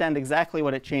understand exactly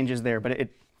what it changes there, but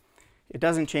it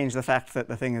doesn't change the fact that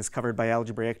the thing is covered by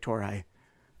algebraic tori.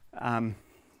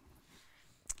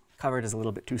 Covered is a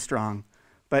little bit too strong,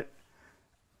 but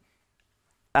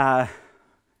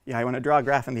yeah, I want to draw a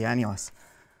graph in the annulus.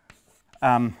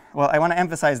 Well, I want to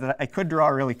emphasize that I could draw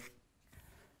a really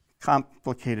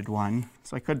complicated one.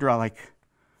 So I could draw like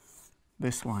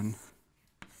this one.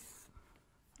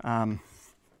 I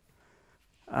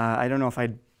don't know if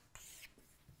I'd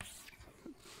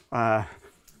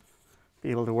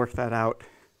be able to work that out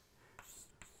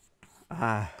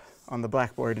on the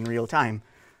blackboard in real time.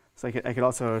 So I could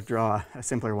also draw a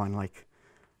simpler one like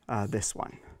this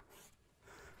one.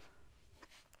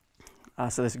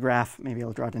 So this graph, maybe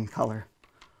I'll draw it in color.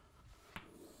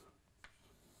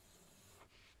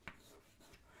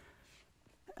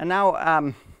 And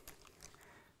now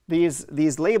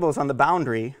these labels on the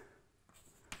boundary,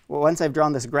 well, once I've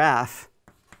drawn this graph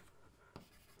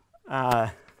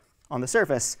on the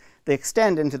surface, they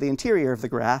extend into the interior of the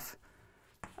graph.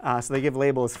 So they give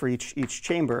labels for each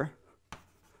chamber,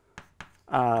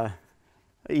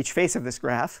 each face of this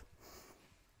graph.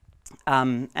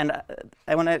 And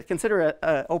I want to consider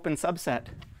an open subset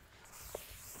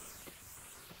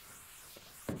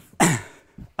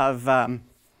of an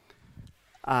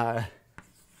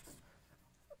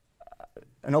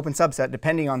open subset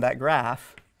depending on that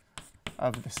graph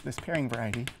of this pairing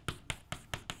variety.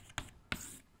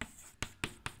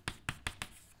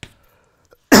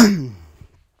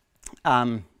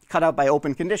 Cut out by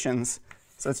open conditions.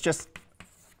 So it's just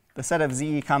the set of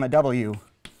z comma w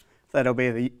that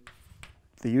obey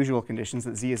the usual conditions,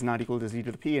 that z is not equal to z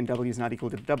to the p and w is not equal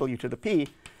to w to the p.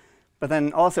 But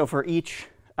then also for each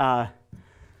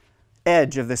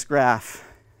edge of this graph,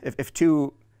 if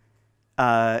two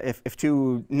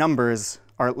numbers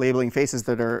are labeling faces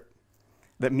that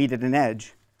meet at an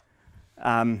edge,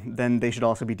 then they should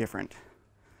also be different.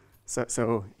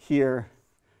 So here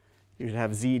you should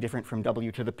have z different from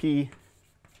w to the p,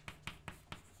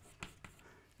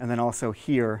 and then also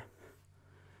here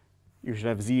you should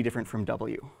have z different from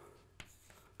w.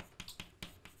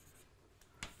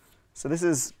 So this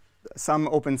is some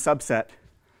open subset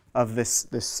of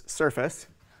this surface.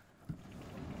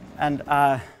 And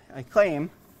I claim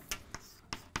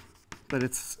that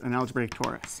it's an algebraic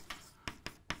torus.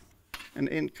 And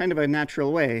in kind of a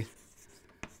natural way,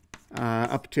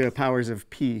 up to powers of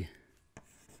p.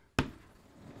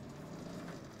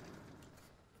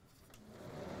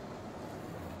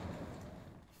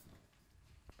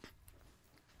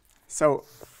 So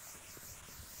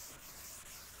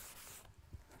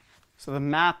the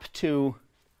map to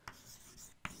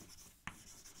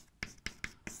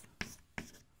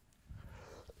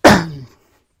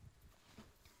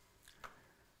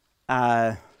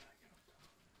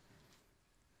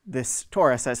this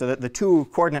torus, so that the two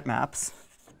coordinate maps,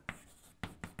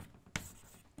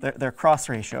 they're cross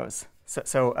ratios.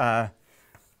 So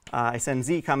I send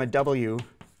z comma w.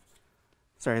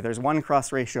 Sorry, there's one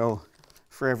cross ratio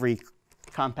for every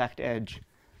compact edge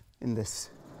in this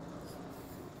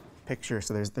picture.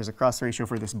 So there's a cross ratio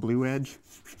for this blue edge,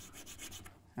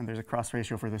 and there's a cross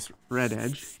ratio for this red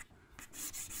edge.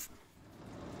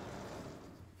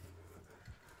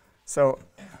 So,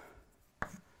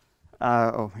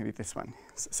 oh, maybe this one.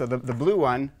 So the blue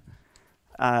one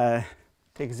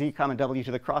takes z comma w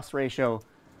to the cross ratio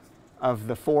of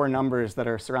the four numbers that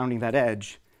are surrounding that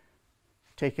edge,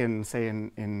 taken, say,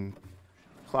 in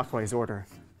clockwise order.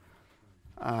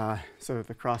 So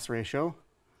the cross ratio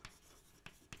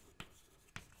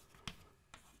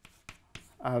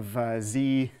of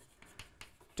z,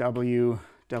 w,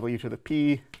 w to the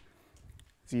p,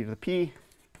 z to the p,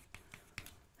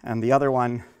 and the other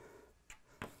one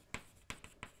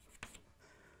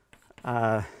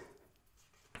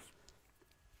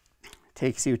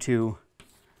takes you to,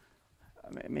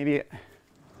 maybe I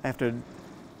have to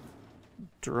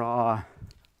draw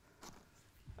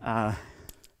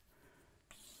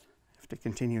to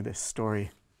continue this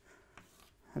story.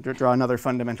 I have to draw another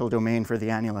fundamental domain for the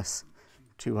annulus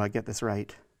to get this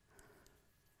right.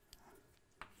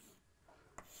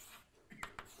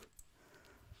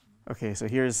 Okay, so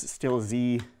here's still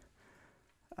z.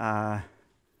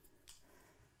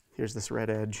 Here's this red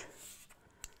edge.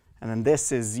 And then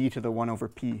this is z to the 1 over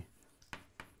p.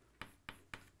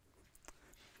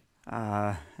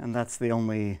 And that's the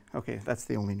only, that's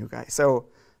the only new guy. So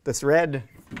this red,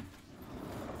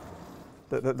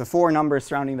 the four numbers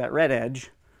surrounding that red edge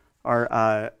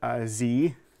are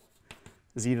z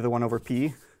to the 1 over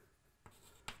p,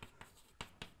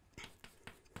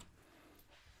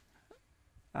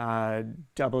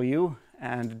 w,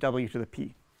 and w to the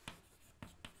p.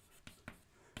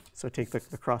 So take the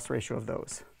cross ratio of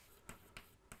those.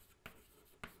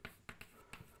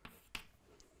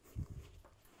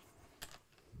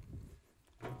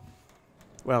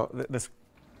 Well, this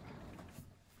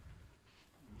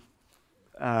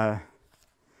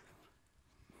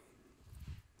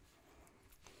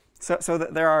so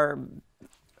there are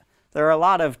a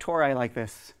lot of tori like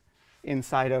this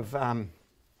inside of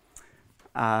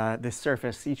this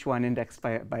surface, each one indexed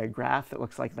by a graph that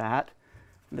looks like that.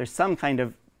 There's some kind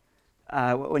of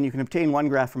when you can obtain one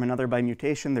graph from another by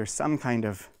mutation, there's some kind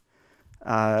of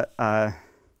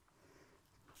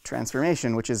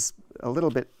transformation, which is a little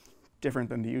bit different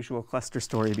than the usual cluster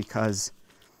story because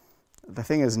the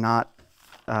thing is not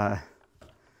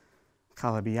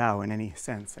Calabi-Yau in any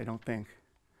sense, I don't think.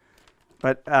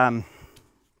 But I've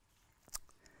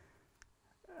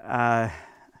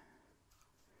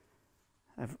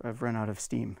run out of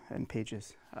steam and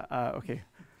pages. Okay,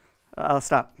 I'll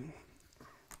stop.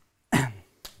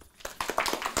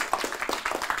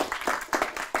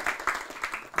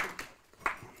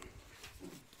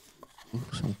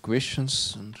 Some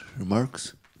questions and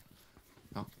remarks?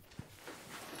 No.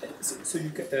 So you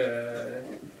can,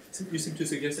 you seem to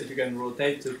suggest that you can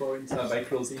rotate the point by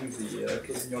closing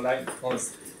your line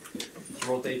once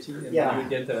rotating, and you will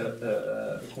get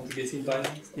a conjugacy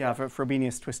invariant. Yeah, for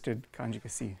Frobenius twisted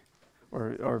conjugacy,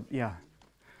 or yeah.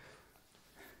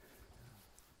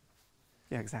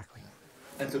 Yeah, exactly.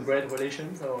 And the braid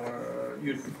relations, or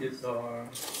you put it, or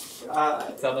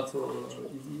they're not so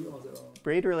easy, or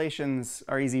braid relations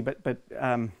are easy, but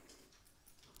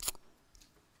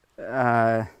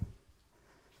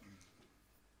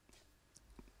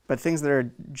things that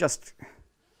are just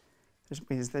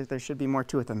there should be more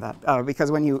to it than that. Because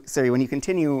when you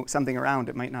continue something around,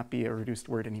 it might not be a reduced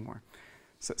word anymore.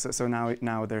 So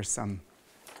now there's some.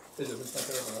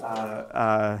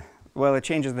 Well, it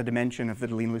changes the dimension of the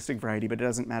Deligne-Lusztig variety, but it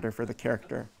doesn't matter for the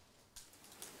character.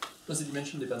 Does the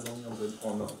dimension depend only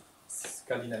on the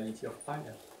cardinality of pi?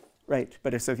 Right,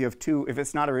 but if you have two, if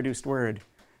it's not a reduced word,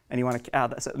 and you want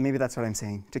to, maybe that's what I'm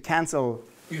saying. To cancel.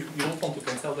 You don't want to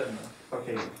cancel them.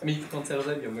 Okay. I mean, if you cancel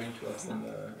them, you're going to have some.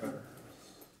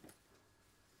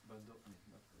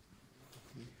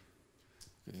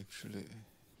 Actually,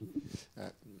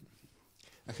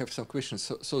 I have some questions.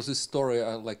 So this story,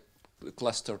 like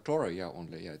cluster tori,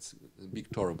 only, it's a big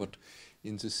tori, but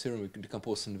in this theorem we can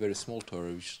decompose in very small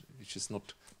tori, which is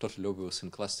not totally obvious in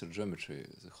cluster geometry,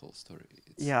 the whole story.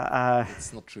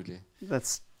 It's not really.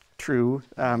 That's true.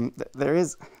 There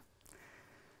is,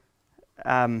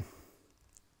 in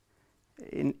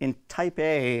type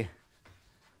A,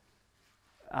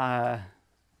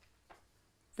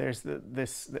 there's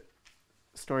this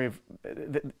story of,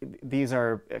 these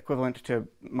are equivalent to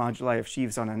moduli of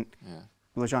sheaves on a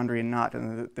Legendrian knot,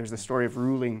 and there's the story of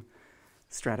ruling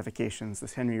stratifications,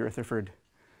 this Henry Rutherford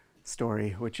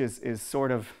story, which is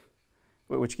sort of,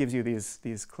 which gives you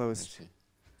these closed,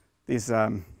 these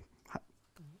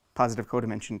positive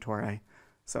codimension tori.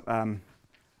 So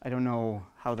I don't know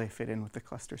how they fit in with the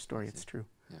cluster story, it's true.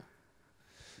 Yeah.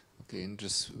 Okay, and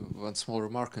just one small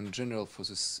remark in general for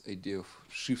this idea of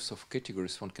shifts of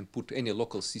categories, one can put any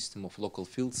local system of local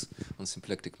fields on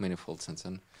symplectic manifolds, and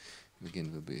then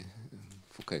again will be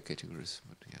Fukaya categories,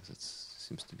 but yeah, that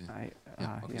seems to be. Yeah,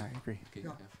 I agree. Okay,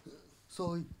 Yeah. yeah.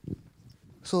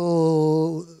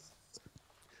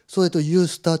 So you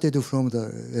started from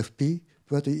the FP,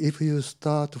 but if you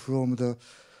start from the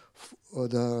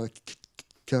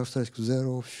characteristic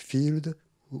zero field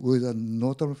with a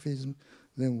notomorphism,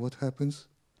 then what happens?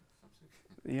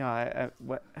 Yeah,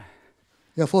 what?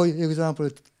 Yeah, for example,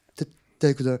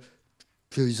 take the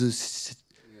previous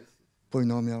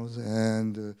polynomials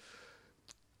and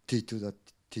T to the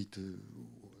T2.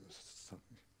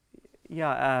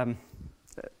 Yeah,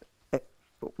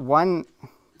 one,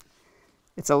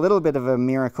 it's a little bit of a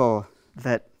miracle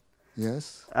that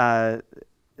Yes.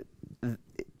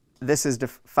 This is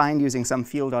defined using some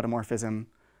field automorphism,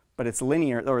 but it's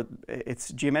linear, or it's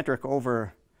geometric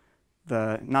over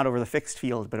not over the fixed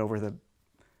field, but over the,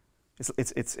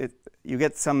 you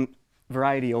get some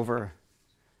variety over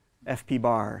FP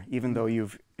bar, even though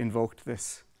you've invoked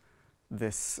this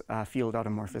field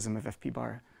automorphism of FP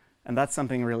bar. And that's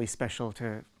something really special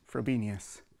to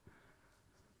Frobenius.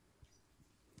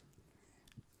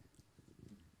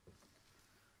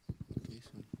 Okay,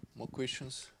 some more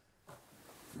questions?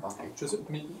 Just,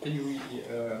 I mean, can you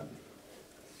really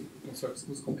construct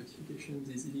smooth compactifications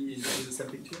easily in the same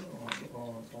picture or not?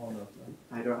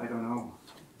 I don't know.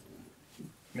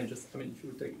 I mean, if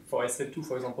you take, for SF2,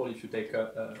 for example, if you take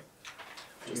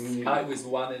I with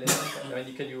one element, I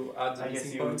mean, can you add the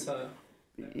missing points?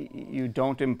 You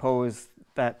don't impose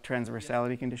that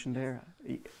transversality condition there?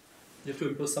 You have to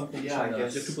impose some condition. Yeah, I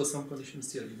guess. You have to impose some condition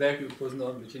still. There you impose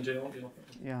none, but in general, you don't.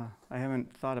 Yeah, I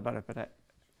haven't thought about it, but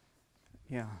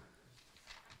yeah.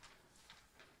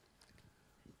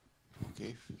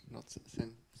 Okay, not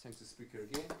thanks the speaker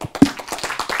again.